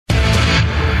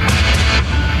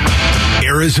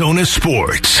Arizona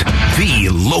sports, the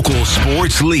local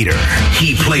sports leader.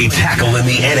 He played tackle in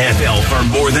the NFL for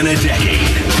more than a decade.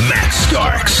 Max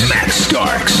Starks. Maximum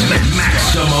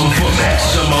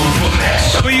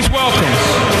football. Please welcome,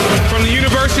 from the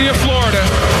University of Florida,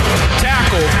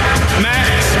 tackle Max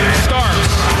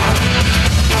Starks.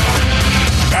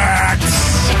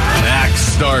 Max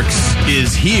Starks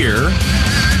is here.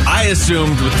 I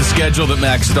assumed with the schedule that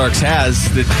Max Starks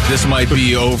has that this might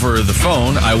be over the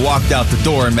phone. I walked out the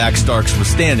door and Max Starks was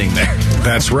standing there.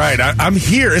 That's right. I'm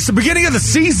here. It's the beginning of the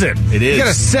season. It is. You got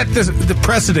to set the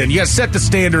precedent. You got to set the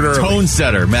standard early. Tone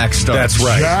setter, Max Starks. That's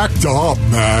right. Jacked up,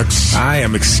 Max. I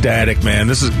am ecstatic, man.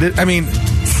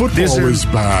 Football is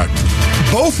back.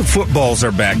 Both footballs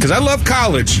are back because I love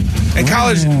college, and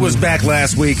college was back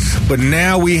last week. But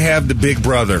now we have the big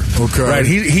brother. Okay, right?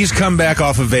 He's come back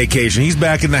off of vacation. He's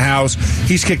back in the house.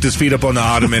 He's kicked his feet up on the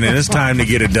ottoman, and it's time to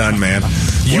get it done, man.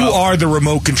 You are the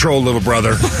remote control, little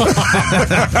brother.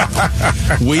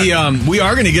 We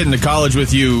are going to get into college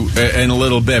with you in a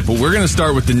little bit, but we're going to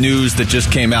start with the news that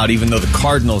just came out, even though the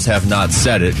Cardinals have not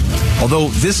said it. Although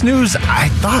this news, I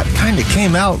thought, kind of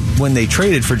came out when they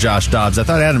traded for Josh Dobbs. I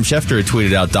thought Adam Schefter had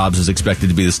tweeted out Dobbs was expected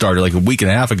to be the starter like a week and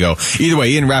a half ago. Either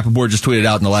way, Ian Rappaport just tweeted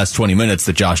out in the last 20 minutes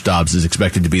that Josh Dobbs is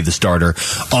expected to be the starter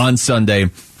on Sunday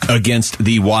against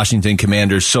the Washington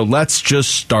Commanders. So let's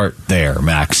just start there,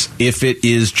 Max. If it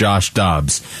is Josh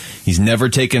Dobbs, he's never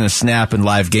taken a snap in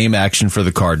live game action for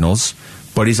the Cardinals,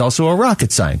 but he's also a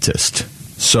rocket scientist.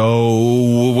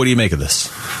 So what do you make of this?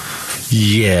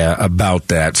 Yeah, about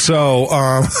that. So,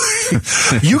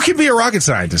 you can be a rocket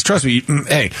scientist. Trust me.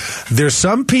 Hey, there's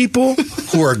some people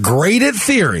who are great at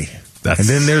theory. And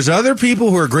then there's other people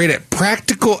who are great at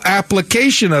practical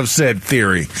application of said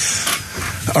theory.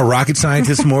 A rocket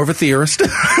scientist, more of a theorist.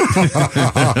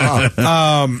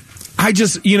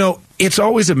 It's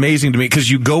always amazing to me because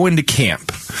you go into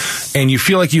camp and you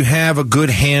feel like you have a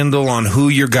good handle on who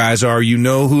your guys are. You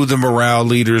know who the morale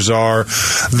leaders are,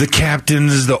 the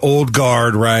captains, the old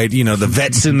guard, right? You know, the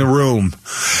vets in the room.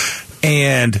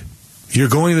 And you're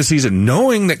going into the season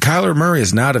knowing that Kyler Murray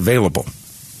is not available.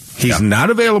 He's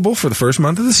not available for the first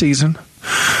month of the season.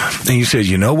 And you said,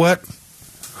 you know what?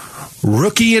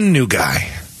 Rookie and new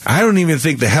guy. I don't even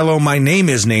think the "Hello, my name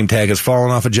is" name tag has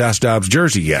fallen off of Josh Dobbs'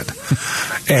 jersey yet.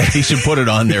 And he should put it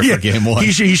on there for game one.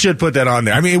 He should put that on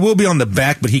there. I mean, it will be on the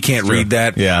back, but he can't read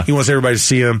that. Yeah. He wants everybody to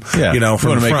see him. Yeah. You know, from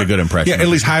want to the make front. a good impression. Yeah, at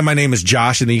least, hi, my name is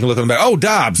Josh, and then you can look on the back. Oh,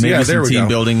 Dobbs. Maybe yeah, some there we team go.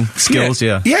 building skills,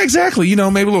 yeah. Yeah, exactly. You know,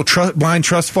 maybe a little blind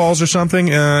trust falls or something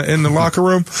in the locker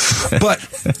room. But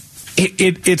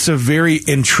it's a very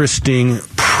interesting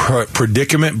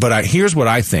predicament, but here's what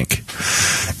I think.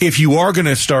 If you are going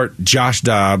to start Josh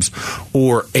Dobbs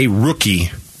or a rookie,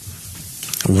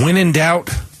 when in doubt,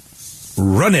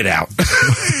 run it out.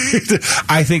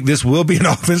 I think this will be an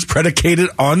offense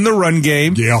predicated on the run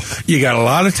game. Yeah. You got a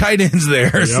lot of tight ends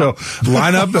there, so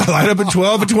line up at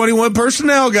 12 and 21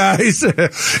 personnel, guys.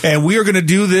 And we are going to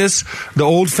do this the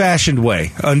old-fashioned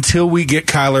way until we get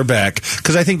Kyler back,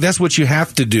 because I think that's what you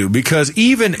have to do, because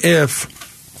even if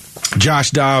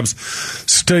Josh Dobbs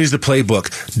studies the playbook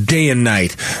day and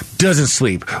night, doesn't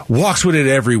sleep, walks with it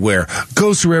everywhere,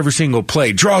 goes through every single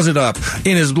play, draws it up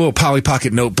in his little Polly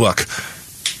Pocket notebook.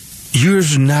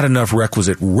 There's not enough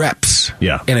requisite reps in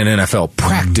an NFL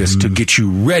practice to get you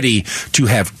ready to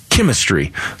have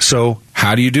chemistry. So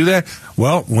how do you do that?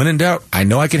 Well, when in doubt, I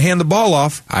know I can hand the ball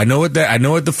off. I know what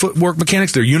the footwork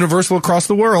mechanics, they're universal across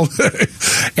the world.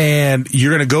 And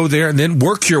you're going to go there and then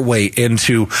work your way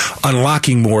into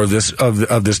unlocking more of this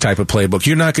type of playbook.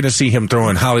 You're not going to see him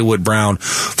throwing Hollywood Brown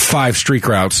 5 streak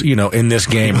routes, in this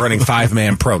game, running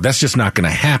 5-man pro. That's just not going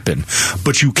to happen.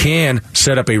 But you can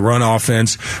set up a run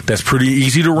offense that's pretty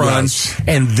easy to run,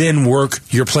 and then work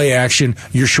your play action,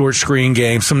 your short screen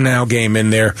game, some now game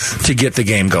in there to get the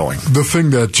game going. The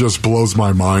thing that just blows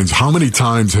my mind is how many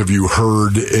times have you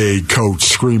heard a coach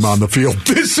scream on the field,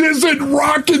 "This isn't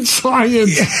rocket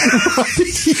science."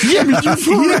 I mean, you've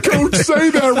heard a coach say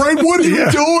that, right? What are you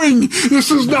doing?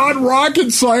 This is not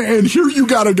rocket science. And here you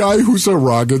got a guy who's a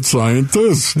rocket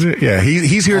scientist. Yeah,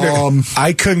 he's here to...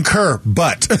 I concur,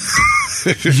 but...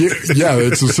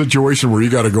 It's a situation where you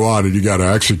got to go out and you got to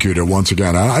execute it once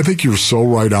again. I think you're so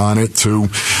right on it, too.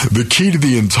 The key to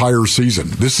the entire season,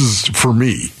 this is, for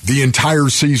me, the entire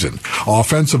season,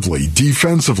 offensively,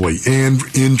 defensively, and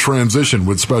in transition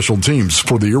with special teams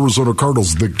for the Arizona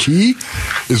Cardinals, the key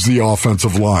is the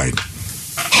offensive line.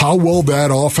 How well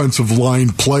that offensive line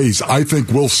plays, I think,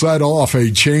 will set off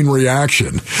a chain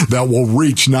reaction that will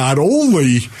reach not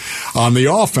only on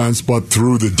the offense, but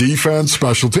through the defense,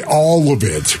 special team, all of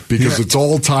it, because it's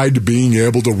all tied to being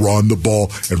able to run the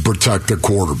ball and protect the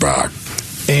quarterback.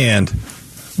 And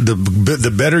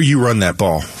the better you run that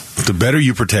ball, the better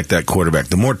you protect that quarterback,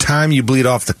 the more time you bleed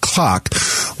off the clock,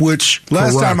 which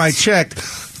last time I checked,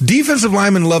 defensive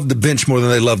linemen love the bench more than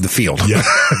they love the field. Yeah.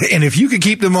 And if you can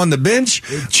keep them on the bench,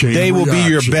 they will be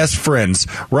your best friends,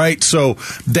 right? So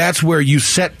that's where you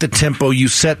set the tempo, you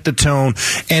set the tone,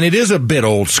 and it is a bit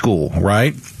old school,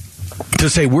 right?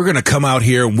 To say we're going to come out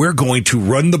here and we're going to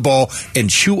run the ball and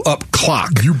chew up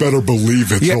clock. You better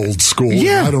believe it's old school.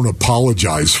 Yeah. I don't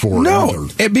apologize for it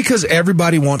either. Because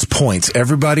everybody wants points.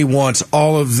 Everybody wants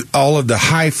all of the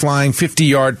high-flying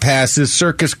 50-yard passes,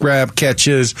 circus grab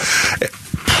catches.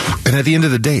 And at the end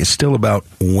of the day, it's still about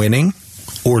winning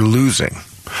or losing.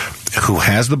 Who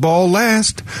has the ball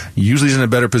last usually is in a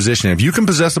better position. If you can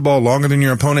possess the ball longer than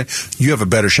your opponent, you have a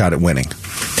better shot at winning.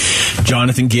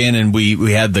 Jonathan Gannon,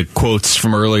 we had the quotes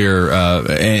from earlier,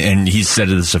 and he's said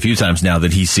this a few times now,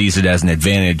 that he sees it as an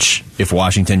advantage if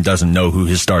Washington doesn't know who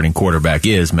his starting quarterback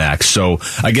is, Max. So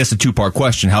I guess a two-part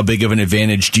question. How big of an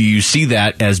advantage do you see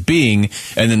that as being?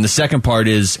 And then the second part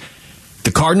is,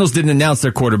 the Cardinals didn't announce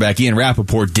their quarterback. Ian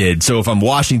Rappaport did. So if I'm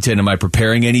Washington, am I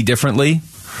preparing any differently?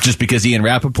 Just because Ian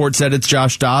Rappaport said it's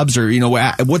Josh Dobbs? Or,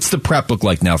 what's the prep look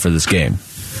like now for this game?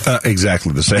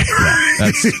 Exactly the same.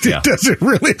 Yeah, It doesn't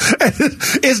really.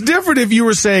 It's different if you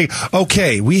were saying,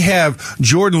 okay, we have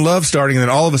Jordan Love starting, and then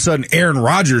all of a sudden Aaron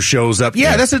Rodgers shows up.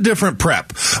 Yeah, that's a different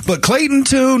prep. But Clayton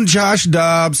Tune, Josh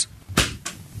Dobbs.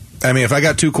 I mean, if I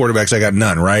got two quarterbacks, I got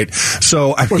none, right?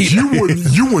 So,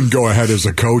 you wouldn't go ahead as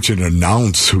a coach and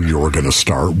announce who you were going to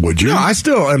start, would you? No, I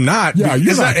still am not. Yeah,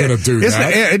 you're not going to do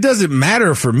that. It doesn't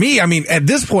matter for me. I mean, at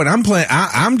this point, I'm playing.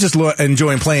 I'm just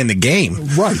enjoying playing the game,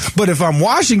 right? But if I'm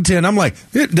Washington, I'm like,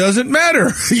 it doesn't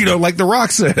matter. Like The Rock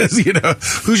says,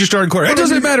 who's your starting quarterback? It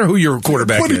doesn't matter who your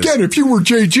quarterback is. But again, if you were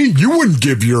JG, you wouldn't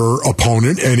give your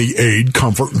opponent any aid,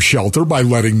 comfort, and shelter by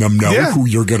letting them know who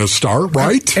you're going to start,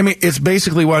 right? I mean, it's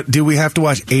basically what. Do we have to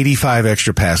watch 85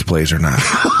 extra pass plays or not?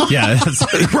 Yeah,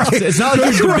 it's not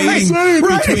like you're debating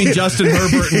between Justin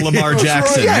Herbert and Lamar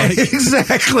Jackson. Yeah, right?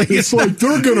 Exactly. It's like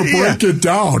they're going to break it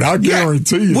down. I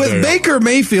guarantee you. With Baker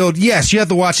Mayfield, yes, you have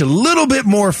to watch a little bit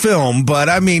more film, but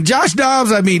I mean, Josh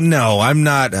Dobbs, no, I'm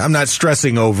not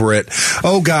stressing over it.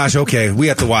 Oh gosh, okay, we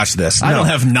have to watch this. I don't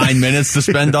have 9 minutes to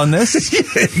spend on this. Yeah,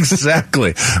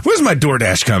 exactly. Where's my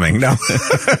DoorDash coming? No.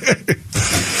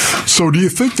 So do you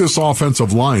think this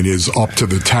offensive line is up to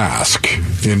the task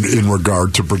in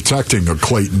regard to protecting a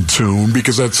Clayton Tune?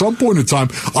 Because at some point in time,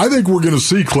 I think we're going to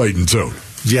see Clayton Tune.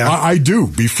 Yeah. I do.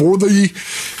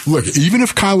 Look, even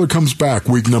if Kyler comes back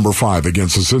week number 5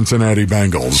 against the Cincinnati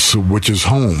Bengals, which is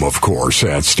home, of course,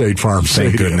 at State Farm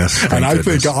Stadium. Thank goodness. And I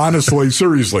think, honestly,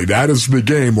 seriously, that is the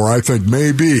game where I think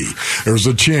maybe there's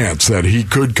a chance that he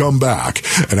could come back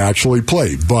and actually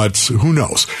play. But who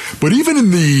knows? But even in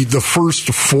the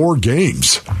first 4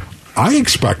 games, I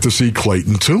expect to see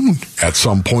Clayton Tune at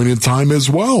some point in time as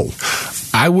well.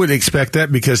 I would expect that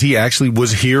because he actually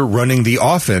was here running the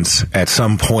offense at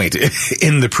some point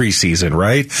in the preseason,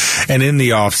 right? And in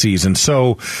the offseason.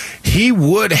 So he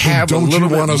would have a little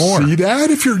bit more. Don't you want to see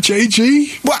that if you're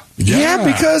JG? Well, yeah,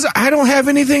 because I don't have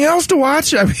anything else to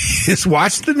watch. I mean, just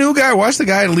watch the new guy. Watch the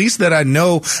guy at least that I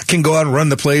know can go out and run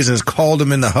the plays and has called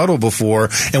him in the huddle before,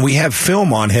 and we have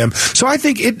film on him. So I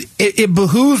think it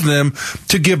behooves them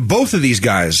to give both of these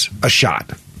guys a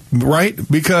shot. Right?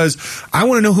 Because I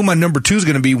want to know who my number 2 is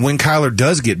going to be when Kyler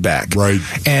does get back. Right.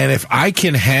 And if I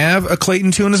can have a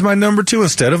Clayton Tune as my number 2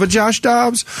 instead of a Josh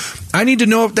Dobbs, I need to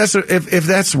know if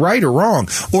that's right or wrong.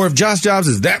 Or if Josh Dobbs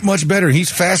is that much better and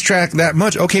he's fast-tracked that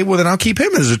much, okay, well, then I'll keep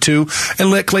him as a 2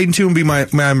 and let Clayton Tune be my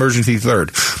emergency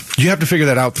 3rd. You have to figure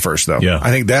that out first, though. Yeah.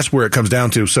 I think that's where it comes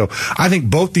down to. So I think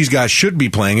both these guys should be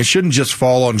playing. It shouldn't just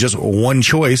fall on just one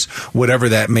choice, whatever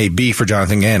that may be for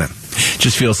Jonathan Gannon.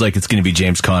 Just feels like it's going to be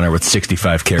James Conner with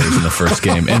 65 carries in the first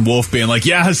game, and Wolf being like,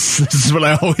 yes, this is what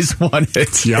I always wanted.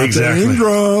 Yeah, exactly.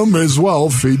 Ingram as well,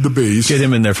 feed the beast. Get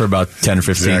him in there for about 10 or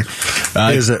 15.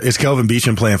 Exactly. Is Kelvin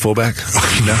Beachum playing fullback?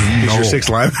 No. He's your 6th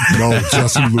lineman? No,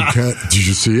 Jesse Luketa. Did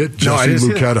you see it? No, I didn't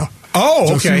see it.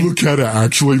 Oh, okay. Jesse Luketa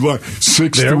actually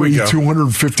 6'3",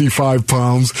 255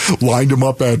 pounds, lined him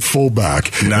up at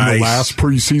fullback in the last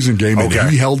preseason game, and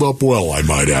he held up well, I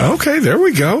might add. Okay, there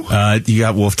we go. You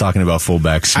got Wolf talking about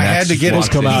fullbacks. I had to get his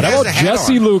come out. How about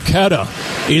Jesse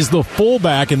Luketa is the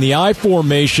fullback in the I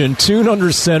formation, Tune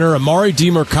under center, Amari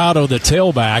DiMercato the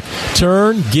tailback.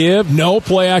 Turn, give, no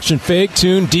play action fake,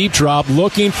 Tune deep drop,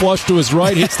 looking flush to his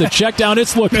right, hits the check down.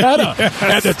 It's Luketa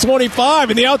at the 25,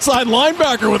 and the outside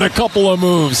linebacker with a couple of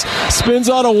moves. Spins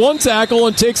on a one tackle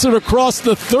and takes it across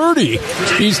the 30.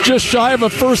 He's just shy of a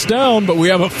first down, but we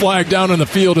have a flag down in the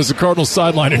field as the Cardinals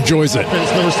sideline enjoys it.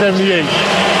 It's number 78.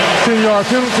 10-yard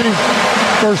penalty.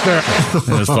 First down.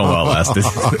 It was fun while it lasted.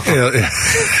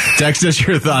 Text us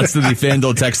your thoughts to the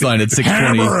FanDuel text line at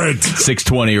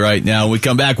 620 right now. When we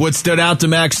come back, what stood out to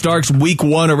Max Starks week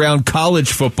 1 around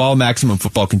college football? Maximum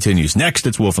Football continues. Next,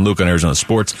 it's Wolf and Luke on Arizona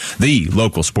Sports, the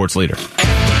local sports leader.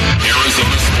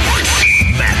 Arizona Sports.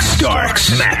 Max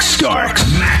Starks. Max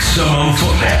Starks. Maximum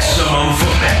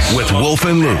Football. With Wolf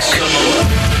and Luke.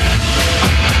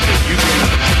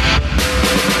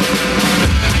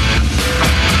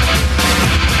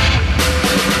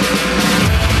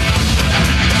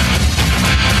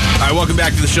 Welcome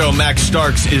back to the show. Max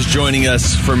Starks is joining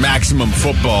us for Maximum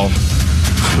Football,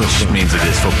 which means it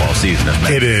is football season.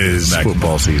 It is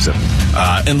football season.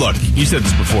 And look, you said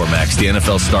this before, Max. The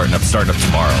NFL's starting up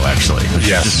tomorrow, actually. Which is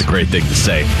just a great thing to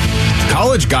say.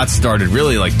 College got started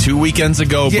really like 2 weekends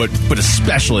ago, but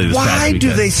especially this past weekend. Why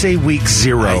do they say week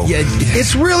 0?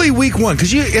 It's really week 1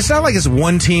 because it's not like it's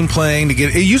one team playing to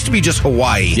get. It used to be just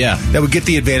Hawaii that would get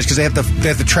the advantage because they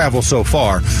have to travel so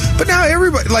far. But now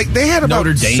everybody they had about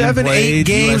Notre Dame 7-8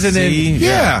 games, USC, and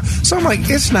then so I'm like,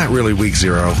 it's not really week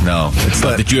 0. No, it's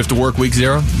not. Did you have to work week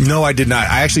 0? No, I did not.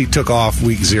 I actually took off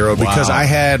week 0 because I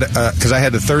had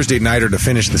the Thursday nighter to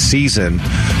finish the season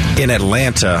in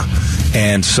Atlanta.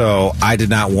 And so I did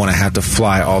not want to have to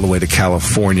fly all the way to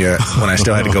California when I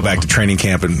still had to go back to training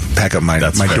camp and pack up my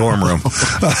dorm room.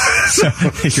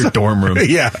 Your dorm room.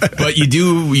 Yeah. But you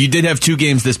did have 2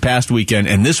 games this past weekend,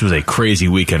 and this was a crazy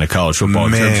weekend of college football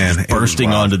in terms of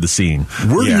bursting onto the scene.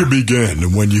 Where do you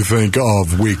begin when you think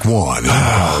of week 1 in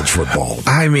college football?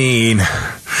 I mean,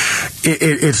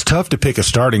 it's tough to pick a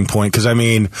starting point because,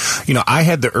 I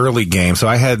had the early game. So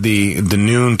I had the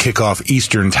noon kickoff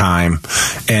Eastern time.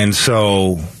 And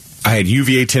so I had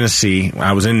UVA, Tennessee.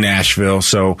 I was in Nashville.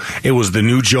 So it was the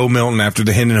new Joe Milton after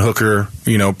the Hendon Hooker,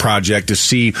 project to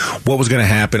see what was going to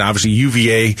happen. Obviously,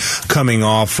 UVA coming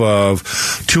off of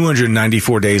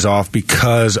 294 days off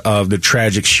because of the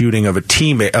tragic shooting of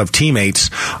teammates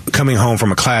coming home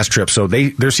from a class trip. So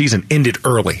their season ended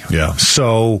early. Yeah.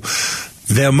 So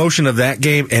the emotion of that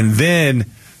game, and then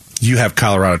you have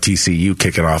Colorado TCU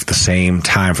kicking off the same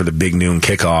time for the big noon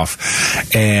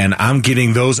kickoff, and I'm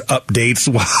getting those updates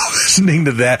while listening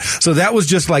to that. So that was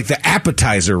just like the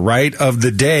appetizer, right, of the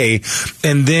day.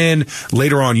 And then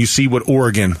later on, you see what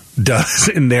Oregon does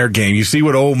in their game. You see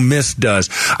what Ole Miss does.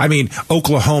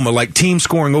 Oklahoma, like teams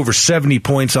scoring over 70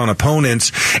 points on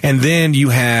opponents, and then you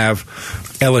have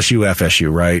LSU,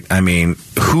 FSU, right?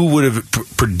 Who would have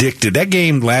predicted that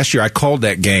game last year? I called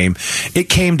that game. It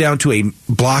came down to a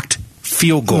blocked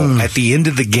field goal at the end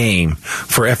of the game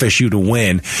for FSU to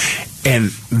win.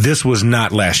 And this was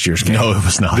not last year's game. No, it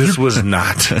was not. This was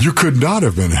not. You could not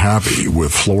have been happy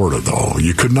with Florida, though.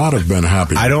 You could not have been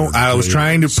happy. I was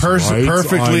trying to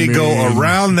perfectly go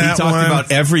around that one. He talked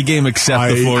about every game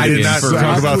except the Florida game. I did not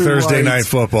talk about Thursday night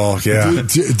football. Yeah.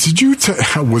 Did you?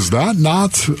 Was that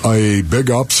not a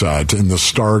big upset in the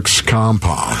Starks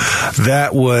compound?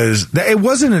 It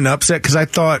wasn't an upset because I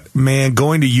thought, man,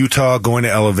 going to Utah, going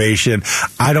to Elevation,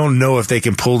 I don't know if they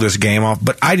can pull this game off,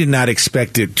 but I did not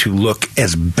expect it to look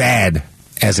as bad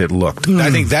as it looked.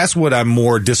 I think that's what I'm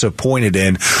more disappointed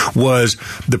in was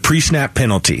the pre-snap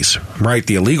penalties, right?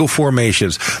 The illegal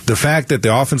formations, the fact that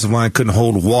the offensive line couldn't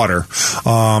hold water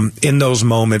in those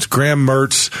moments. Graham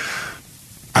Mertz,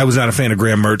 I was not a fan of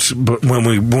Graham Mertz, but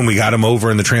when we got him over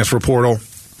in the transfer portal,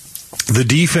 the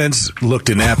defense looked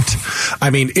inept.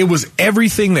 It was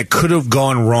everything that could have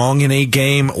gone wrong in a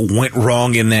game went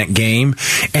wrong in that game,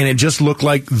 and it just looked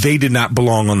like they did not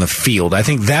belong on the field. I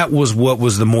think that was what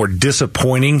was the more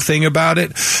disappointing thing about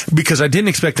it, because I didn't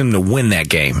expect them to win that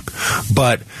game,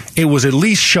 but it was at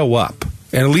least show up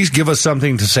and at least give us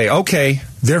something to say, okay,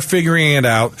 they're figuring it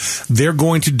out. They're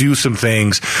going to do some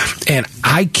things. And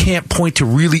I can't point to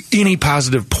really any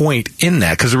positive point in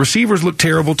that because the receivers look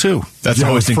terrible too. That's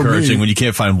always encouraging when you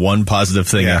can't find one positive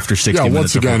thing after 60 minutes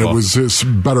once again, of football. It was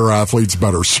better athletes,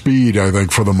 better speed, I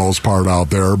think, for the most part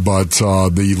out there. But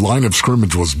the line of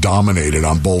scrimmage was dominated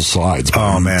on both sides.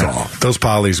 Oh, man. Those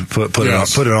polys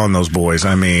put it on those boys.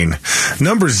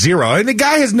 Number 0. And the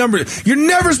guy has number. You're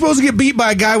never supposed to get beat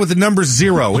by a guy with the number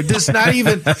 0. It's not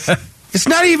even. It's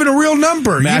not even a real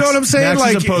number. Max, you know what I'm saying?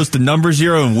 Max is opposed to number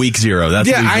 0 and week 0. That's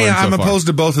what I'm opposed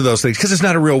to both of those things because it's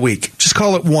not a real week. Just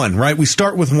call it 1, right? We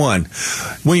start with 1.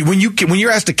 When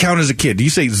you're asked to count as a kid, do you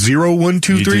say 0, 1,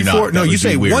 2, 3, 4? No, you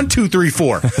say 1, 2, 3,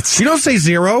 4. You don't say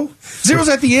 0. 0's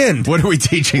at the end. What are we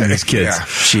teaching these kids? Yeah.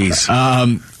 Jeez.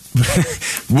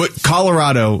 what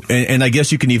Colorado, and I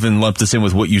guess you can even lump this in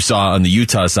with what you saw on the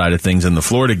Utah side of things in the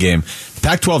Florida game.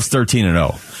 Pac-12's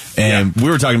 13-0. And we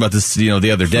were talking about this, the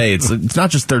other day. It's not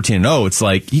just 13-0. It's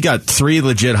like you got 3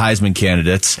 legit Heisman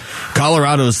candidates.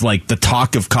 Colorado's like the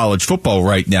talk of college football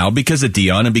right now because of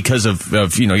Deion and because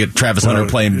of you get Travis Hunter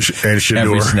playing and Shedeur,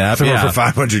 every snap. for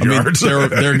 500 yards.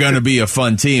 They're going to be a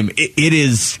fun team.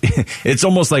 It's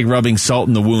almost like rubbing salt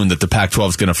in the wound that the Pac-12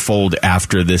 is going to fold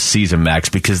after this season, Max,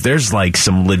 because there's like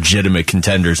some legitimate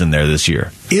contenders in there this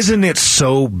year. Isn't it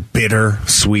so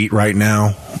bittersweet right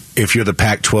now? If you're the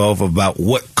Pac-12 about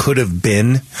what could have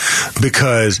been,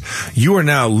 because you are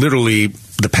now literally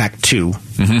the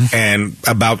Pac-2 and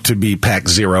about to be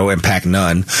Pac-0 and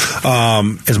Pac-none.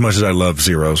 As much as I love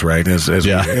zeros, right? As there's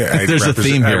a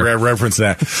theme here. I reference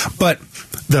that. But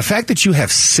the fact that you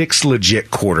have 6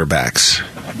 legit quarterbacks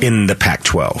in the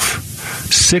Pac-12,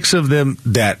 6 of them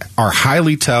that are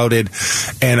highly touted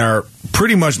and are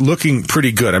pretty much looking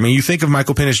pretty good. I mean, you think of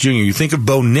Michael Penix Jr., you think of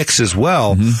Bo Nix as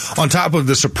well, on top of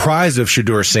the surprise of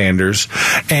Shedeur Sanders.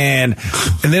 And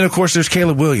then, of course, there's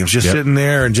Caleb Williams just sitting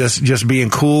there and just being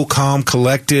cool, calm,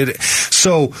 collected.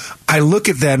 So I look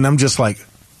at that and I'm just like,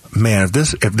 man,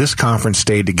 if this conference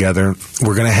stayed together,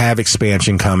 we're going to have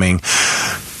expansion coming.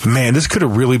 Man, this could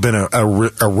have really been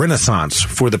a renaissance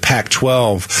for the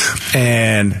Pac-12,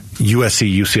 and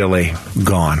USC, UCLA,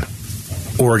 gone.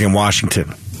 Oregon,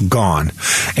 Washington, gone.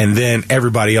 And then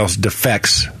everybody else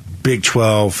defects, Big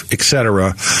 12,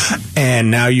 etc.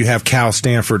 And now you have Cal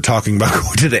Stanford talking about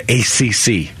going to the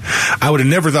ACC. I would have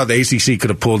never thought the ACC could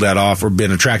have pulled that off or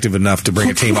been attractive enough to bring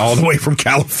a team all the way from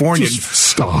California. Just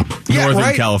stop.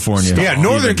 Northern California. Yeah,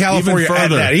 Northern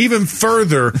California. Even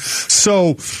further.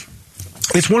 So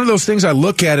it's one of those things I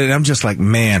look at it and I'm just like,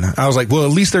 man, I was like, well,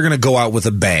 at least they're going to go out with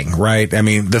a bang, right? I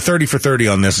mean, the 30 for 30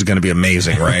 on this is going to be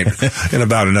amazing, right? In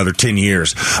about another 10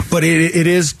 years. But it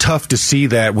is tough to see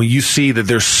that when you see that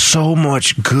there's so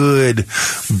much good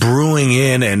brewing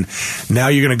in, and now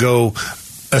you're going to go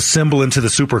assemble into the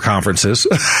super conferences.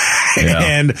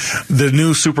 And the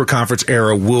new super conference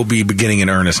era will be beginning in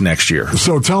earnest next year.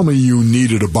 So tell me you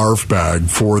needed a barf bag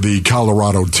for the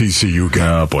Colorado TCU game.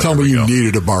 Oh, boy, tell me you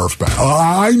needed a barf bag.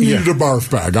 I needed a barf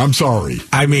bag. I'm sorry.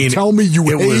 I mean, tell me you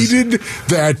hated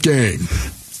that game.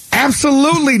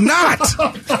 Absolutely not.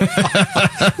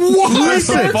 What?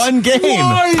 a fun game.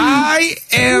 Why? I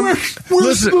am.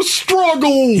 Where's the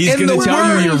struggle? He's going to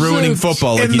tell you you're ruining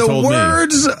football like he told me. In the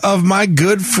words of my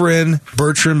good friend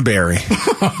Bertrand Berry,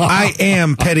 I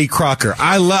am Petty Crocker.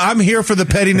 I'm here for the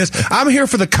pettiness. I'm here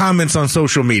for the comments on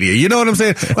social media. You know what I'm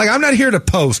saying? Like, I'm not here to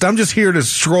post. I'm just here to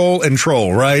stroll and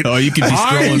troll, right? Oh, you could be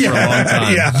strolling for a long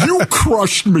time. Yeah. You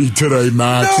crushed me today,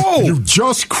 Max. No. You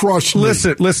just crushed me.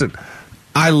 Listen.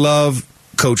 I love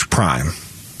Coach Prime.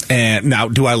 And now,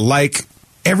 do I like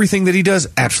everything that he does?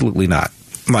 Absolutely not.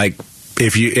 Like,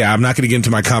 I'm not going to get into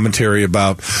my commentary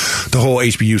about the whole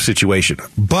HBU situation.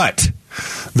 But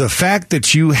the fact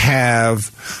that you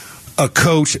have a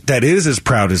coach that is as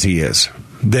proud as he is,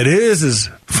 that is as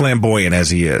flamboyant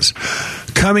as he is,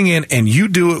 coming in and you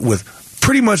do it with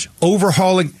pretty much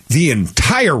overhauling the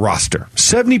entire roster.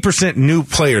 70% new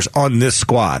players on this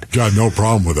squad. Got no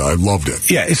problem with it. I loved it.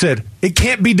 Yeah, he said, it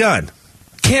can't be done.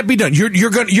 Can't be done. You're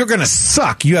gonna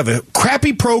suck. You have a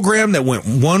crappy program that went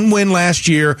 1 win last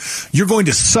year. You're going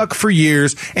to suck for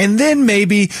years, and then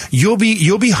maybe you'll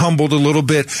be humbled a little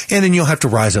bit, and then you'll have to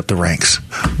rise up the ranks.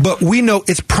 But we know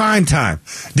it's prime time.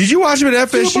 Did you watch him at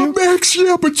FSU? Yeah, but Max,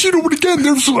 but you know what? Again,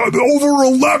 there's over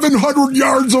 1,100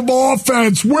 yards of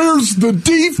offense. Where's the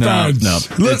defense? No.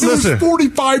 Listen,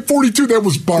 45-42. That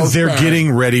was barf. They're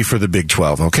getting ready for the Big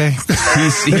 12. Okay,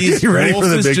 he's ready for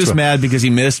the Big 12. Just mad because he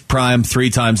missed Prime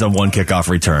 3 times on 1 kickoff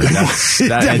return.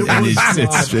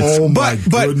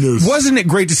 But wasn't it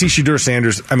great to see Shedeur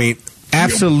Sanders? I mean,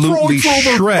 absolutely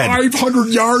shred.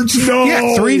 500 yards? No.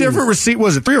 Yeah, 3 different receivers.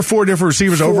 Was it 3 or 4 different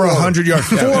receivers over 100 yards?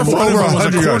 4 over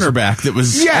 100 yards. Cornerback that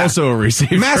was also a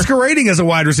receiver. Masquerading as a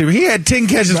wide receiver. He had 10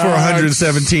 catches for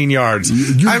 117 yards.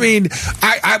 I mean,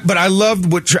 but I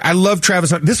love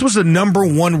Travis Hunter. This was the number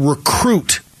 1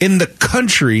 recruit in the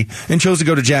country and chose to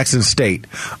go to Jackson State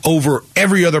over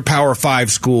every other Power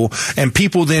 5 school, and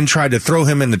people then tried to throw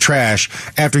him in the trash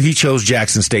after he chose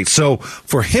Jackson State. So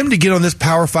for him to get on this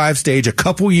Power 5 stage a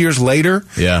couple years later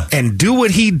and do what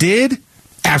he did,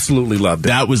 Absolutely loved it.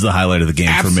 That was the highlight of the game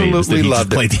for me. Absolutely He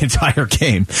loved just played the entire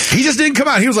game. He just didn't come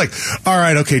out. He was like, all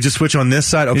right, okay, just switch on this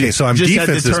side. Okay, so I'm just defense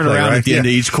had to this turn play, around right? at the end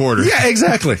of each quarter. Yeah,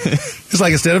 exactly. It's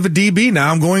like instead of a DB,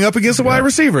 now I'm going up against a wide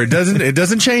receiver. It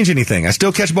doesn't change anything. I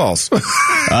still catch balls. All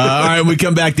right, we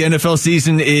come back. The NFL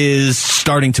season is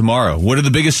starting tomorrow. What are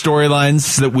the biggest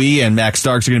storylines that we and Max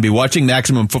Starks are going to be watching?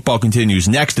 Maximum Football continues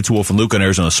next. It's Wolf and Luke on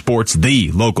Arizona Sports,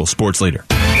 the local sports leader.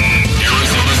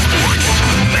 Arizona Sports.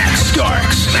 Max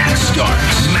Starks. Max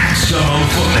Starks. Maximum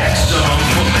Football.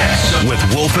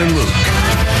 With Wolf and Luke.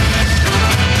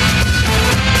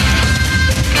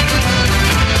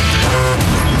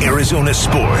 Arizona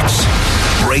Sports.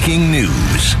 Breaking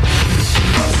news.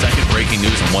 Second breaking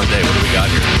news in one day. What do we got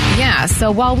here? Yeah,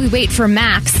 so while we wait for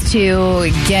Max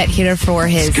to get here for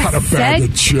his Got a bag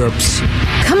of chips.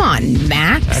 Come on,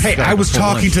 Max. Hey, I was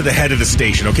talking to the head of the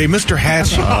station, okay? Mr.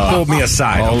 Hatch pulled me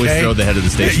aside, Always okay? throw the head of the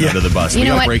station under the bus. You We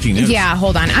know got what? breaking news. Yeah,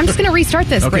 hold on. I'm just going to restart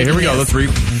this. Okay, here we go. Let's read.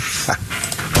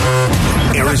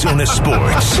 Arizona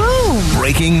Sports. Boom.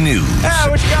 Breaking news.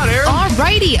 What you got, Aaron?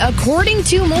 Alrighty, according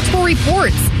to multiple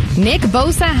reports, Nick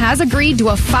Bosa has agreed to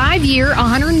a 5-year,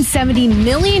 $170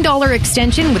 million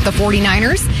extension with the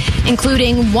 49ers,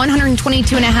 including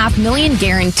 $122.5 million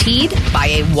guaranteed by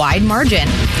a wide margin.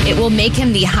 It will make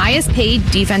him the highest paid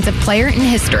defensive player in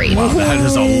history. Wow, that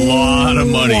is a lot of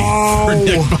money for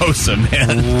Nick Bosa,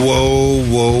 man. Whoa,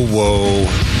 whoa, whoa.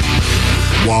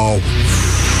 Wow.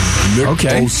 Nick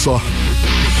Okay. Bosa.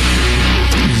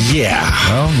 Yeah.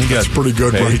 Well, he got That's pretty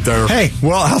good paid. right there. Hey,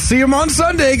 well, I'll see him on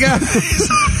Sunday, guys.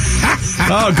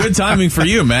 Oh, good timing for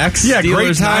you, Max. Yeah, great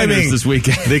Steelers Niners timing this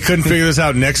weekend. They couldn't figure this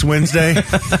out next Wednesday.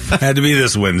 Had to be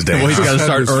this Wednesday. Well, he's got to had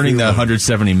start this earning that feeling.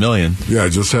 $170 million. Yeah, I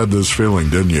just had this feeling,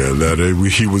 didn't you, that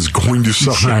he was going to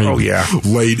sign Oh, yeah.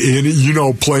 late in,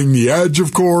 playing the edge,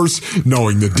 of course,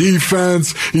 knowing the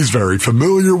defense. He's very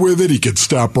familiar with it. He could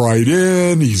step right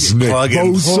in. He's Nick Plug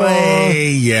and Bosa.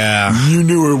 play. Yeah. You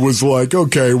knew it was like,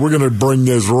 okay, we're going to bring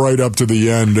this right up to the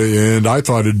end, and I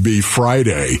thought it'd be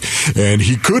Friday. And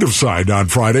he could have signed on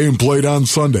Friday and played on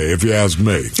Sunday, if you ask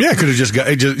me. Yeah, could have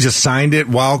just signed it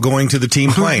while going to the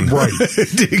team plane. Right.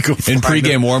 In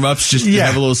pregame warm-ups, just to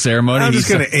have a little ceremony. I'm just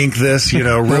going to ink this, real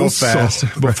Bosa.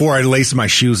 fast before I lace my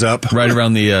shoes up. Right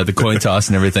around the coin toss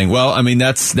and everything. Well, I mean,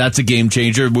 that's a game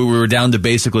changer. We were down to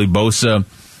basically Bosa.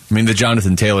 I mean, the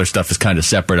Jonathan Taylor stuff is kind of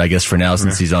separate, I guess, for now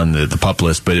since he's on the PUP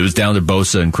list. But it was down to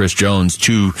Bosa and Chris Jones,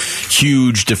 two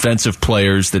huge defensive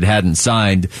players that hadn't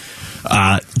signed.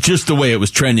 Just the way it was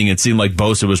trending, it seemed like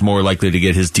Bosa was more likely to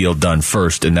get his deal done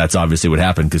first, and that's obviously what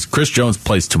happened because Chris Jones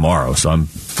plays tomorrow. So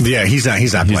Yeah, he's not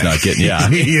playing. He's not getting. Yeah,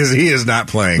 he is not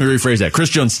playing. Let me rephrase that. Chris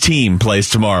Jones' team plays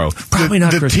tomorrow. Probably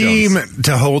not the Chris team Jones.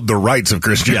 to hold the rights of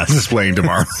Chris Jones is playing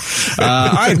tomorrow. All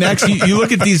right, Max. You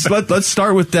look at these. Let's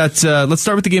start with that. Let's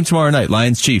start with the game tomorrow night.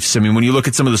 Lions Chiefs. I mean, when you look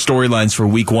at some of the storylines for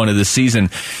Week 1 of this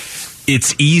season,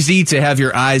 it's easy to have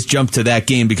your eyes jump to that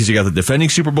game because you got the defending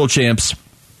Super Bowl champs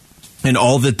and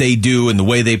all that they do and the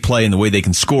way they play and the way they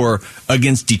can score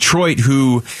against Detroit,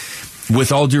 who,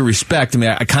 with all due respect, I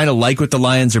mean, I kind of like what the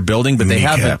Lions are building, but they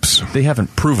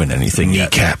haven't proven anything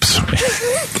yet. Kneecaps.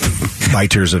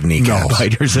 Biters of kneecaps.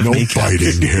 Biters of no kneecaps.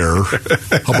 biting here.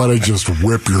 How about I just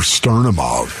whip your sternum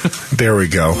out? There we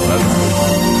go.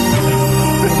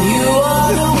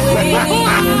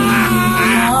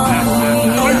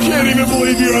 I can't even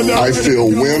believe you had that. I feel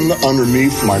wind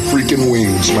underneath my freaking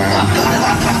wings,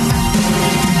 man.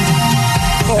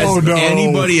 Oh, Has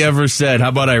anybody ever said, how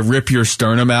about I rip your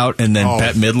sternum out, and then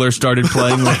Bette Midler started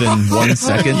playing within 1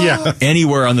 second? Yeah.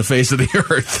 Anywhere on the face of the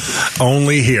earth.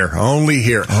 Only here. Only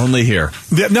here. Only here.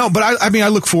 No, but I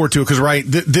look forward to it because, right,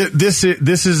 this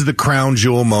is the crown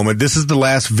jewel moment. This is the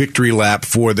last victory lap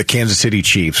for the Kansas City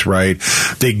Chiefs, right?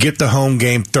 They get the home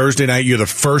game Thursday night. You're the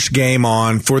first game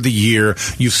on for the year.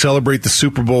 You celebrate the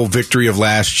Super Bowl victory of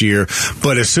last year.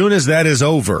 But as soon as that is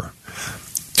over,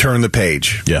 turn the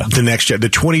page. Yeah. The next the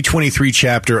 2023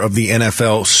 chapter of the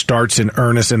NFL starts in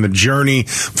earnest, and the journey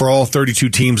for all 32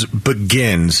 teams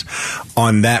begins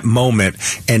on that moment.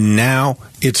 And now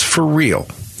it's for real.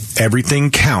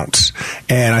 Everything counts.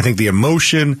 And I think the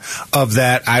emotion of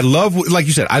that, I love, like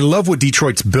you said, I love what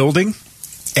Detroit's building.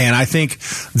 And I think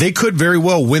they could very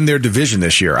well win their division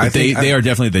this year. They are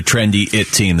definitely the trendy it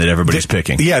team that everybody's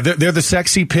picking. Yeah, they're the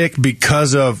sexy pick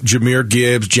because of Jahmyr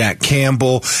Gibbs, Jack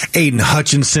Campbell, Aiden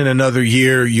Hutchinson another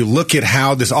year. You look at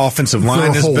how this offensive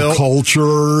line is built.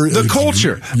 The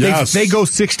culture. Yes. They go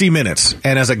 60 minutes.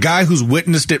 And as a guy who's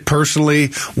witnessed it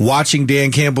personally, watching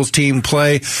Dan Campbell's team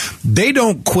play, they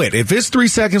don't quit. If it's 3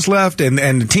 seconds left and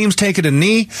the team's taking a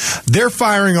knee, they're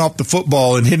firing off the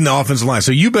football and hitting the offensive line.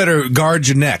 So you better guard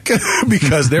your neck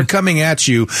because they're coming at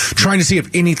you trying to see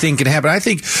if anything can happen. I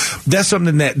think that's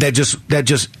something that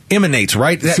just emanates,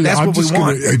 right? That's what we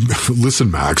want.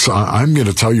 Listen, Max, I'm going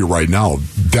to tell you right now,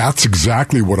 that's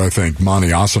exactly what I think Monty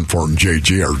Ossenfort and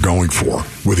JG are going for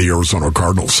with the Arizona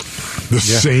Cardinals. The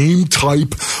same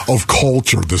type of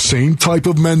culture, the same type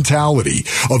of mentality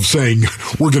of saying,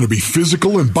 we're going to be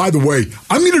physical, and by the way,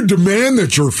 I'm going to demand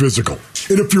that you're physical.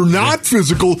 And if you're not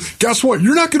physical, guess what?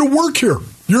 You're not going to work here.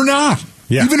 You're not.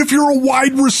 Yeah. Even if you're a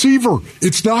wide receiver,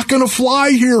 it's not going to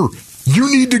fly here.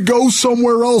 You need to go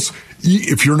somewhere else.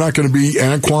 If you're not going to be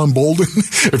Anquan Bolden,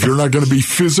 if you're not going to be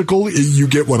physical, you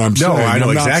get what I'm saying. No, I know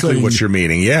exactly what you're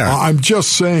meaning, yeah. I'm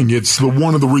just saying it's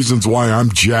one of the reasons why I'm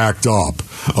jacked up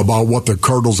about what the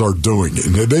Cardinals are doing.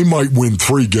 And they might win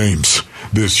 3 games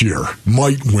this year.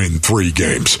 Might win 3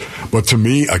 games. But to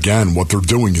me, again, what they're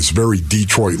doing is very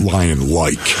Detroit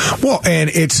Lion-like. Well, and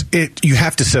you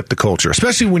have to set the culture,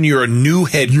 especially when you're a new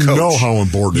head coach. You know how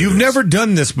important it is. You've never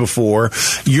done this before.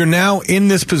 You're now in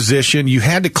this position. You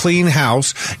had to clean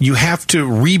house. You have to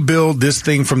rebuild this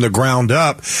thing from the ground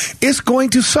up. It's going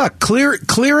to suck.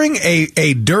 Clearing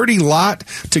a dirty lot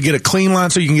to get a clean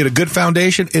lot so you can get a good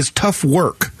foundation is tough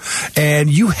work. And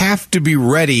you have to be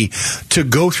ready to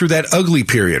go through that ugly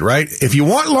period, right? If you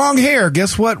want long hair,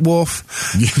 guess what, Wolf?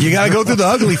 You got to go through the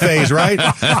ugly phase, right?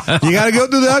 You got to go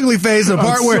through the ugly phase, the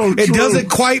part where it doesn't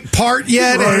quite part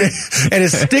yet, right. and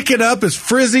it's sticking up, it's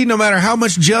frizzy, no matter how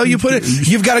much gel you put in.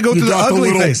 You've got to go through the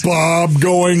ugly phase. Bob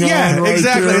going on. Yeah, right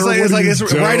exactly. There.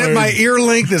 It's right at my ear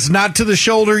length. It's not to the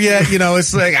shoulder yet. You know,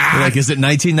 it's like, is it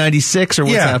 1996 or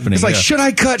what's happening? It's like, should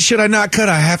I cut? Should I not cut?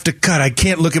 I have to cut. I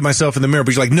can't look at myself in the mirror.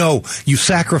 But you're like, no, you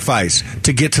sacrifice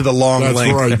to get to the long length.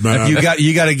 That's right, man.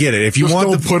 You got to get it. If you want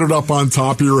don't put it up on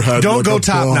top of your head. Don't go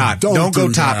top knot. Don't go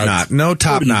top knot. No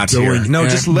top knots here. No,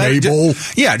 just live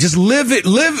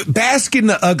it. Bask in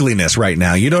the ugliness right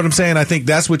now. You know what I'm saying? I think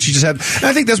that's what you just have. And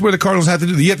I think that's where the Cardinals have to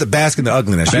do. You have to bask in the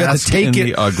ugliness. You have to take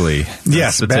the ugly.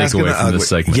 Yes, the takeaway from this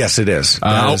segment. Yes, it is.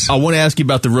 I want to ask you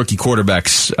about the rookie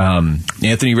quarterbacks.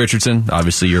 Anthony Richardson,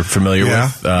 obviously you're familiar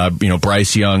with.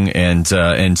 Bryce Young and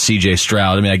C.J.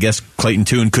 Stroud. I mean, I guess Clayton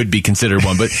Tune could be considered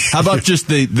one, but how about just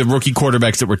the rookie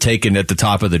quarterbacks that were taken at the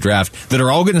top of the draft that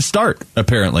are all going to start,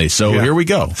 apparently. So here we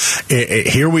go.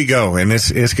 Here we go, and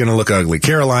it's going to look ugly.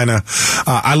 Carolina,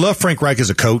 I love Frank Reich as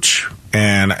a coach.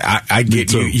 And I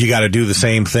get you got to do the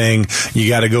same thing. You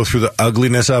got to go through the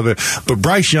ugliness of it. But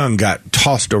Bryce Young got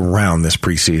tossed around this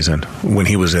preseason when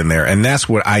he was in there. And that's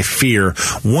what I fear.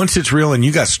 Once it's real and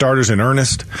you got starters in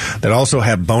earnest that also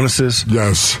have bonuses.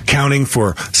 Yes. Counting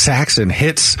for sacks and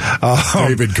hits.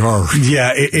 David Carr.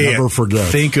 Yeah. Never forget.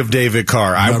 Think of David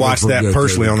Carr. I watched that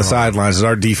personally on the sidelines as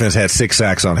our defense had 6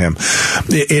 sacks on him.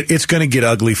 It's going to get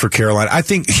ugly for Carolina. I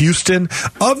think Houston,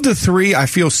 of the 3, I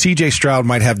feel C.J. Stroud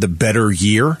might have the better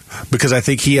year because I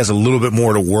think he has a little bit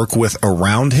more to work with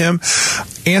around him.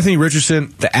 Anthony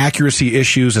Richardson, the accuracy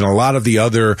issues and a lot of the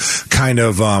other kind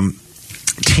of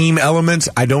team elements,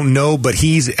 I don't know, but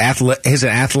he's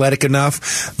athletic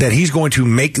enough that he's going to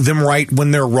make them right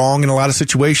when they're wrong in a lot of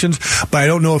situations, but I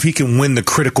don't know if he can win the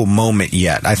critical moment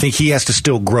yet. I think he has to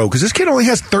still grow because this kid only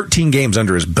has 13 games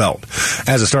under his belt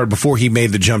as a starter before he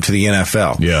made the jump to the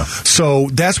NFL. Yeah. So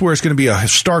that's where it's going to be a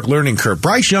stark learning curve.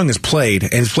 Bryce Young has played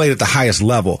and has played at the highest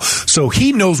level, so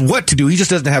he knows what to do. He just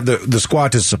doesn't have the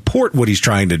squad to support what he's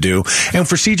trying to do. And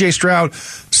for C.J. Stroud,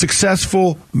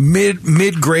 successful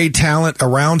mid-grade talent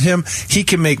around him, he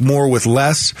can make more with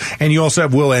less. And you also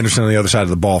have Will Anderson on the other side of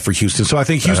the ball for Houston. So I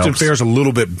think Houston fares a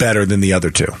little bit better than the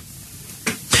other 2.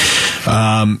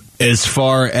 As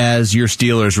far as your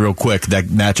Steelers, real quick, that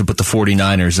matchup with the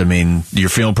 49ers, I mean, you're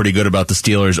feeling pretty good about the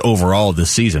Steelers overall this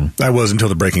season. I was until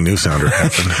the breaking news sounder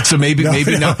happened. So maybe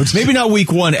not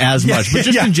week 1 as much, but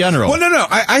just in general. Well, no.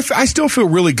 I still feel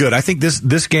really good. I think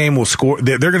this game will score.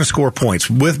 They're going to score points.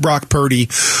 With Brock Purdy,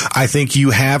 I think you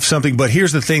have something. But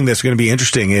here's the thing that's going to be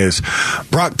interesting is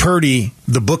Brock Purdy,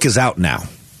 the book is out now.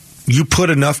 You put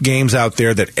enough games out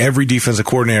there that every defensive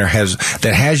coordinator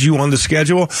has you on the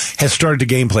schedule has started to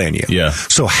game plan you. Yeah.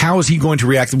 So how is he going to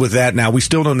react with that? Now, we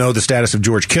still don't know the status of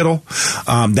George Kittle.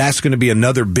 That's going to be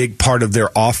another big part of their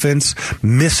offense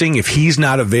missing if he's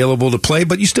not available to play.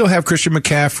 But you still have Christian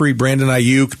McCaffrey, Brandon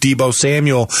Ayuk, Deebo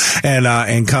Samuel,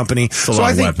 and company. A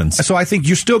lot of weapons. So I think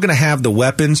you're still going to have the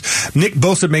weapons. Nick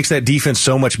Bosa makes that defense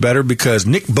so much better because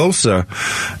Nick Bosa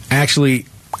actually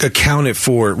accounted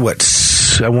for,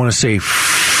 I want to say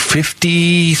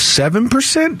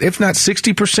 57%, if not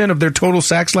 60% of their total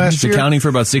sacks last year. He's accounting for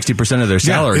about 60% of their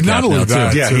salary and cap not only now,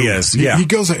 that, too. Yeah, he is. Yeah. He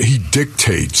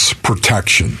dictates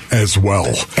protection as well.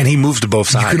 And he moves to both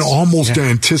sides. You can almost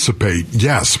anticipate,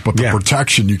 yes, but the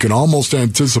protection, you can almost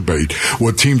anticipate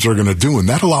what teams are going to do, and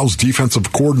that allows defensive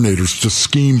coordinators to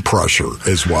scheme pressure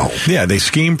as well. Yeah, they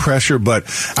scheme pressure, but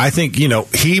I think,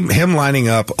 him lining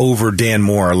up over Dan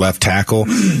Moore, our left tackle,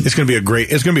 it's going to be a great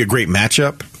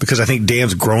matchup, because I think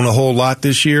Dan's grown a whole lot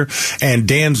this year, and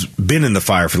Dan's been in the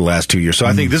fire for the last 2 years. So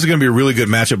I think this is going to be a really good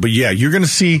matchup. But yeah, you're going to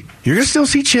still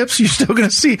see chips. You're still going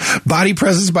to see body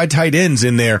presence by tight ends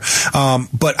in there.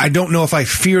 But I don't know if I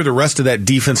fear the rest of that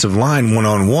defensive line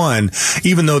one-on-one,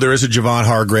 even though there is a Javon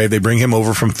Hargrave. They bring him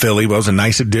over from Philly. Well, it was a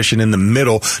nice addition in the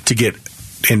middle to get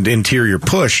an interior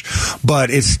push, but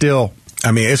it's still...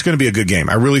 it's going to be a good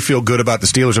game. I really feel good about the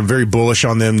Steelers. I'm very bullish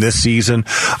on them this season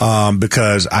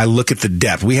because I look at the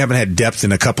depth. We haven't had depth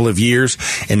in a couple of years,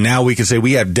 and now we can say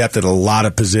we have depth at a lot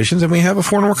of positions, and we have a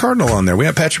former Cardinal on there. We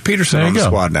have Patrick Peterson on the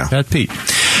squad now. Pat Pete.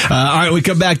 All right, we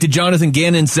come back to Jonathan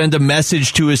Gannon send a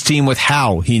message to his team with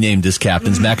how he named his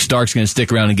captains. Max Stark's going to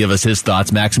stick around and give us his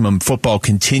thoughts. Maximum Football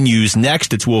continues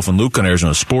next. It's Wolf and Luke on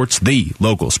Arizona Sports, the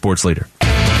local sports leader.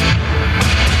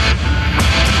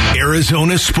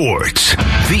 Arizona Sports,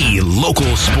 the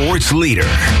local sports leader.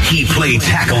 He played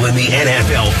tackle in the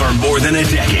NFL for more than a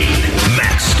decade.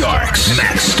 Max Starks.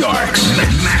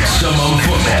 Maximum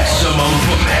football.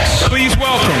 Please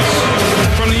welcome,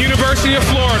 from the University of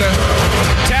Florida,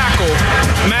 tackle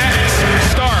Max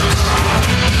Starks.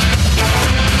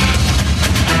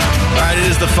 All right, it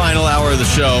is the final hour of the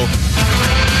show.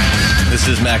 This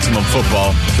is Maximum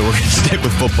Football, so we're going to stick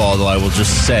with football, though I will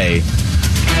just say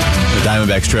the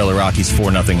Diamondbacks trail the Rockies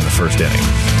 4-0 in the first inning.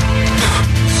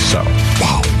 So,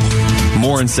 wow.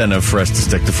 More incentive for us to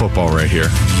stick to football right here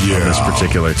on this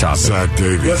particular topic. Zach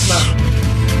Davies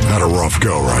had a rough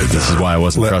go, right? This is why I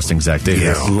wasn't trusting Zach Davies.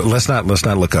 Yeah, let's not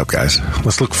look up, guys.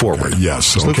 Let's look forward.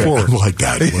 Yes, let's look forward. I like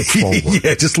that. Look forward.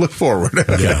 Yeah, just look forward.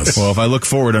 Yes. Well, if I look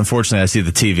forward, unfortunately, I see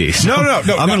the TV. So No.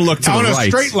 I'm going to look to the right. On a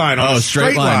straight line.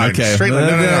 Straight line. Okay. Straight line.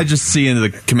 No. I just see into the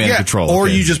command control. Or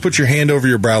okay. you just put your hand over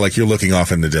your brow like you're looking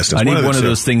off in the distance. I need one of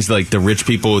those things like the rich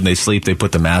people when they sleep, they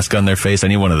put the mask on their face. I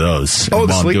need one of those. Oh,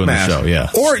 the while sleep I'm doing mask. The show.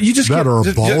 Yeah. Or you just that or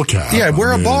a ball cap. Yeah,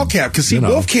 wear a ball cap because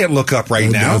Wolf can't look up right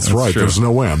now. That's right. True. There's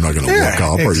no way I'm not going to look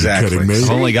up. Exactly. Are you kidding me? I've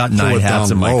only got 9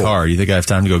 hats in my car. You think I have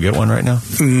time to go get one right now?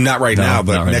 Not right now,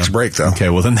 but next break, though. Okay,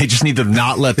 well, then they just need to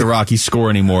not let the Rockies score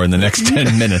anymore in the next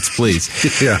 10 minutes, please.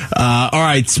 Yeah. All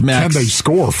right, Max. Can they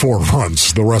score 4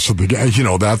 runs the rest of the game?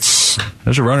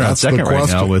 There's a runner on second right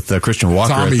now with Christian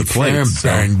Walker Tommy at the plate. Pham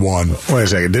banged one. Wait a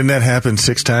second. Didn't that happen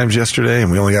 6 times yesterday,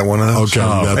 and we only got one of those?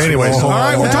 Okay. Anyways, all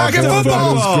right, we're talking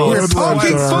football. We're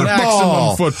talking football.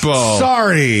 Maximum football.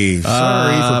 Sorry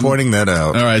for pointing that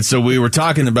out. All right, so we were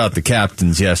talking about the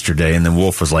captains yesterday, and then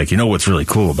Wolf was like, what's really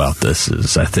cool about this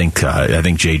is I think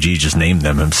JG just named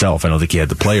them himself. I don't think he had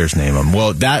the players name them.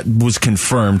 Well, that was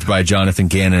confirmed by Jonathan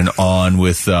Gannon on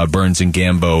with Burns and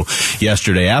Gambo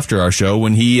yesterday after our show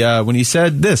when he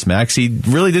said this, Max. He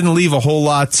really didn't leave a whole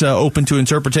lot open to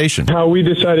interpretation. How we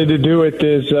decided to do it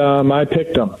is I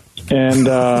picked them. And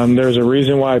there's a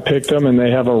reason why I picked them, and they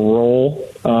have a role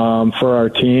for our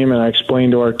team. And I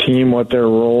explained to our team what their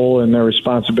role and their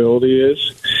responsibility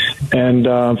is, and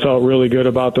felt really good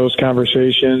about those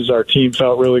conversations. Our team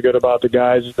felt really good about the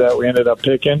guys that we ended up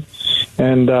picking.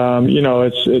 And,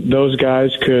 those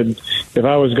guys could, if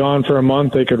I was gone for a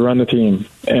month, they could run the team.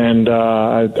 And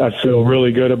I feel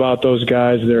really good about those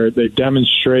guys. They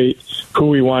demonstrate who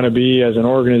we want to be as an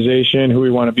organization, who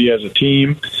we want to be as a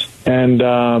team. And,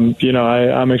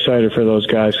 I'm excited for those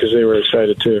guys because they were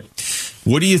excited too.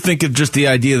 What do you think of just the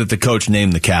idea that the coach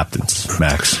named the captains,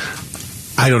 Max?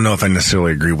 I don't know if I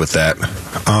necessarily agree with that.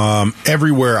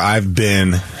 Everywhere I've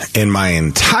been in my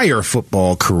entire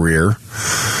football career,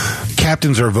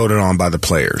 captains are voted on by the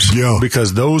players. Yeah.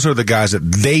 Because those are the guys that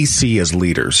they see as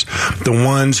leaders. The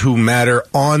ones who matter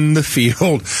on the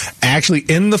field, actually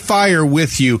in the fire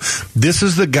with you. This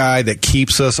is the guy that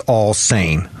keeps us all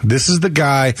sane. This is the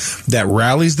guy that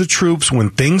rallies the troops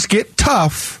when things get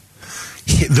tough.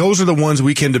 Those are the ones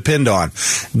we can depend on,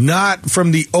 not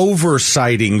from the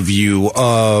oversighting view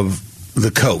of the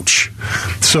coach.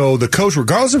 So the coach,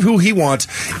 regardless of who he wants,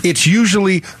 it's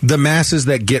usually the masses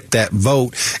that get that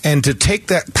vote. And to take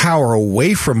that power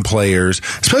away from players,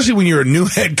 especially when you're a new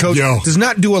head coach, does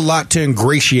not do a lot to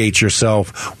ingratiate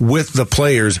yourself with the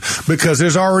players, because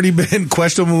there's already been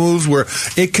questionable moves where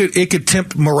it could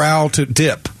tempt morale to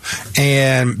dip.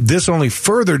 And this only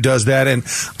further does that. And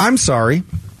I'm sorry,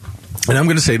 And I'm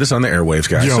going to say this on the airwaves,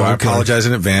 guys, Yeah, so I okay. apologize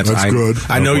in advance. That's good.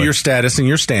 I know boy. your status and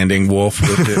your standing, Wolf,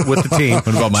 with the team. What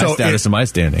about my status and my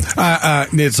standing?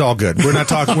 It's all good. We're not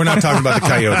talking about the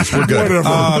Coyotes. We're good.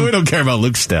 Whatever. We don't care about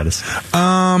Luke's status.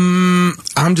 I'm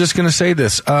just going to say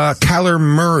this. Kyler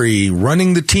Murray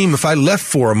running the team if I left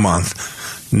for a month.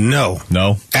 No.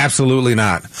 Absolutely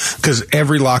not. Because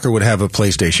every locker would have a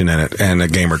PlayStation in it and a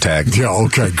gamer tag. Yeah,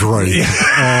 okay, great. You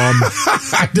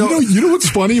know what's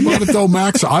funny about it, though,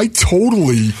 Max? I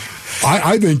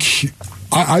think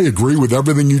I agree with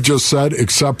everything you just said,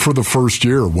 except for the first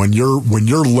year. When you're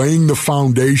laying the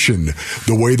foundation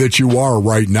the way that you are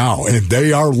right now, and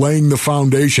they are laying the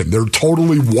foundation. They're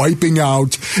totally wiping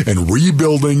out and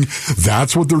rebuilding.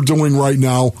 That's what they're doing right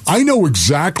now. I know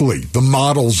exactly the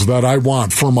models that I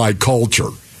want for my culture.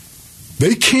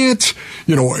 They can't,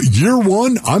 year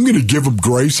one, I'm going to give them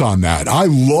grace on that. I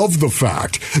love the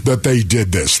fact that they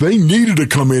did this. They needed to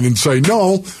come in and say,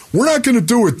 no, we're not going to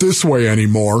do it this way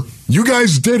anymore. You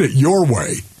guys did it your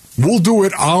way. We'll do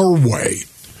it our way.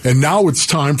 And now it's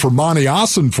time for Monty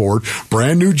Ossenfort,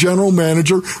 brand new general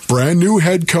manager, brand new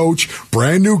head coach,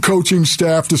 brand new coaching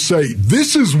staff to say,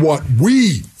 this is what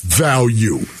we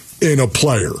value in a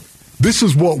player. This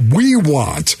is what we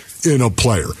want in a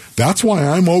player. That's why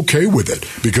I'm okay with it,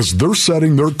 because they're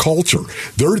setting their culture.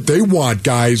 They want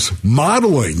guys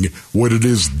modeling what it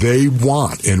is they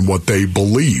want and what they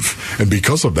believe. And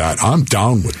because of that, I'm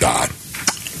down with that.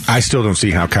 I still don't see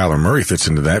how Kyler Murray fits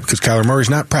into that, because Kyler Murray's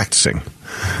not practicing.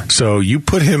 So you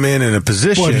put him in a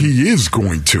position. But he is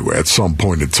going to at some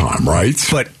point in time, right?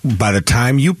 But by the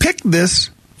time you picked this,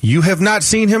 you have not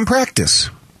seen him practice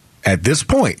at this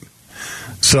point.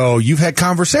 So you've had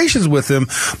conversations with him,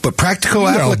 but practical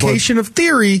application of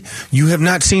theory, you have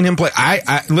not seen him play.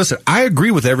 Listen, I agree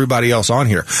with everybody else on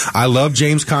here. I love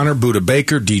James Conner, Budda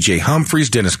Baker, DJ Humphries,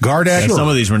 Dennis Gardeck. Some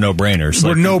of these were no-brainers.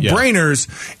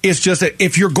 Brainers. It's just that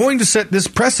if you're going to set this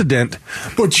precedent,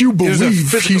 but you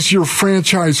believe he's your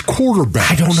franchise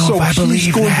quarterback. I don't know if I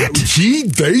believe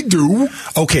that. They do.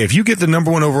 Okay, if you get the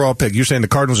number 1 overall pick, you're saying the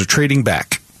Cardinals are trading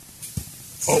back.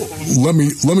 Oh, let me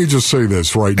just say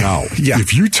this right now. Yeah.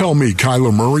 If you tell me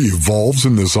Kyler Murray evolves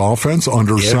in this offense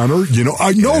under center, I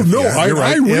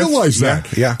realize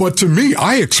that. Yeah. But to me,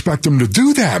 I expect him to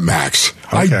do that, Max.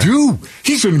 Okay. I do.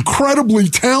 He's incredibly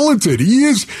talented.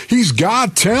 He's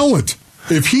got talent.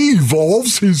 If he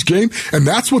evolves his game, and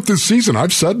that's what this season,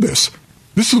 I've said this.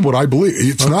 This is what I believe.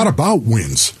 It's not about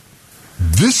wins.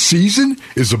 This season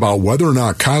is about whether or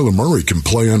not Kyler Murray can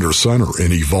play under center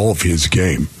and evolve his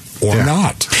game. Or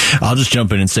not. I'll just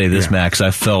jump in and say this, Max. I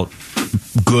felt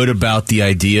good about the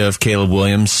idea of Caleb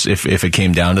Williams if it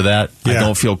came down to that. I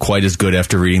don't feel quite as good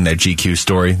after reading that GQ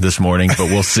story this morning, but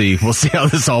we'll see. We'll see how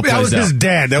this all plays out. That was his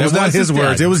dad. That was not his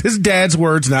words. It was his dad's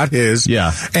words, not his.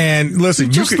 Yeah. And listen,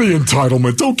 the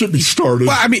entitlement. Don't get me started.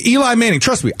 Well, I mean, Eli Manning,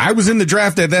 trust me, I was in the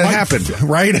draft that happened,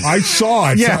 right? I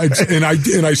saw it. Yeah. And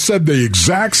I said the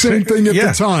exact same thing at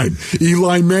the time.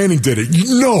 Eli Manning did it.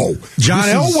 No. John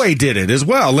Elway did it as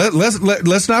well.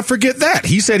 Let's not forget that.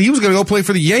 He said he was going to go play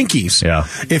for the Yankees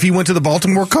if he went to the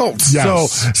Baltimore Colts.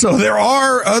 Yes. So there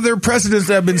are other precedents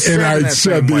that have been set. And I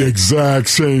said the exact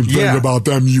same thing about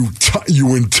them. You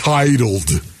entitled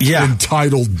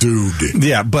dude.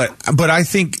 Yeah, but I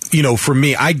think, for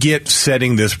me, I get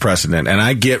setting this precedent, and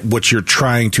I get what you're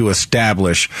trying to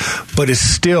establish, but it's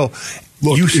still...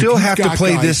 Look, you still have to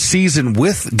play this season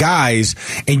with guys,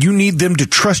 and you need them to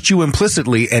trust you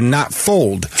implicitly and not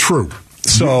fold. True.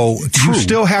 So you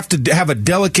still have to have a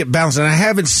delicate balance, and I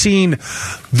haven't seen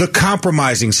the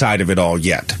compromising side of it all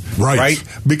yet. Right?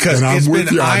 Because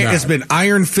it's been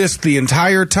iron fist the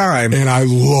entire time. And I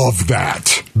love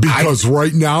that. Because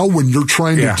right now, when you're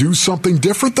trying to do something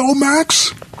different, though,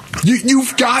 Max,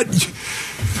 you've got...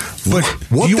 But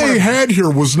what they had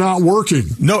here was not working.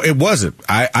 No, it wasn't.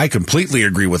 I completely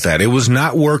agree with that. It was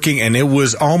not working, and it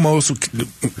was almost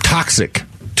toxic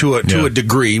to a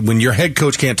degree when your head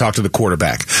coach can't talk to the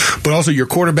quarterback. But also your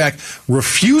quarterback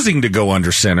refusing to go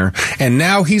under center, and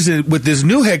now he's with this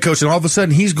new head coach, and all of a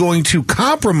sudden he's going to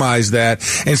compromise that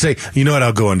and say, you know what,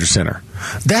 I'll go under center.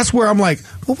 That's where I'm like,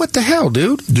 well, what the hell,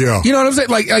 dude? Yeah. You know what I'm saying?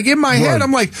 Like in my head,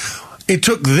 I'm like... It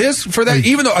took this for that,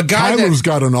 even though a guy Kyler's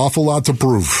got an awful lot to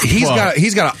prove. He's got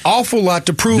an awful lot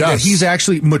to prove that he's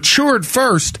actually matured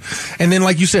first, and then,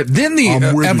 like you said, then the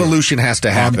evolution has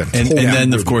to happen. And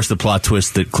then, of course, the plot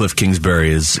twist that Cliff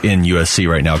Kingsbury is in USC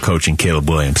right now coaching Caleb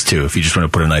Williams, too, if you just want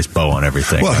to put a nice bow on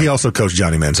everything. Well, he also coached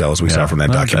Johnny Manziel, as we saw from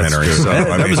that documentary. So,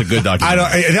 that was a good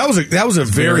documentary. That was a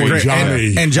very great...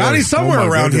 Johnny. And Johnny's somewhere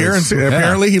around here, and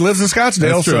apparently he lives in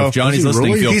Scottsdale. So if Johnny's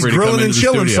listening, feel free to come grilling into and the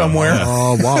chilling studio. somewhere.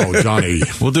 Oh, wow, Johnny. Johnny.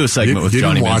 We'll do a segment with You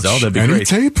Johnny didn't watch Manziel. That'd be any great.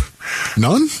 tape?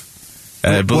 None?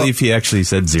 I believe he actually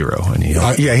said 0. And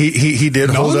he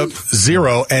did hold up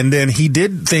 0, and then he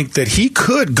did think that he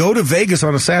could go to Vegas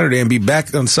on a Saturday and be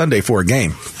back on Sunday for a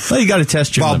game. Well, you got to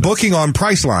test your while limits. booking on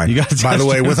Priceline. You gotta by the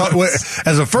way, test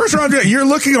as a first round, you're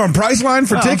looking on Priceline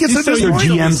for tickets at this Your point.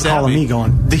 GM's calling me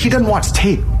going, he doesn't watch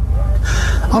tape.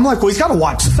 I'm like, well, he's got to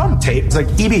watch some tape. It's like,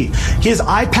 EB, his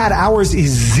iPad hours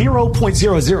is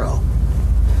 0.00.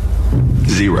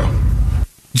 0.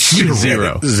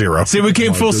 See, we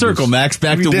came full circle, Max.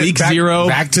 Back to week 0.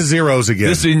 Back to zeros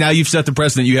again. Now you've set the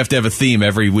precedent. You have to have a theme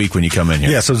every week when you come in here.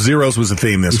 Yeah, so zeros was the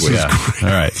theme this week. Yeah. All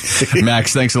right.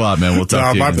 Max, thanks a lot, man. We'll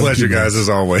talk to you My again. pleasure, guys, as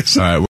always. All right.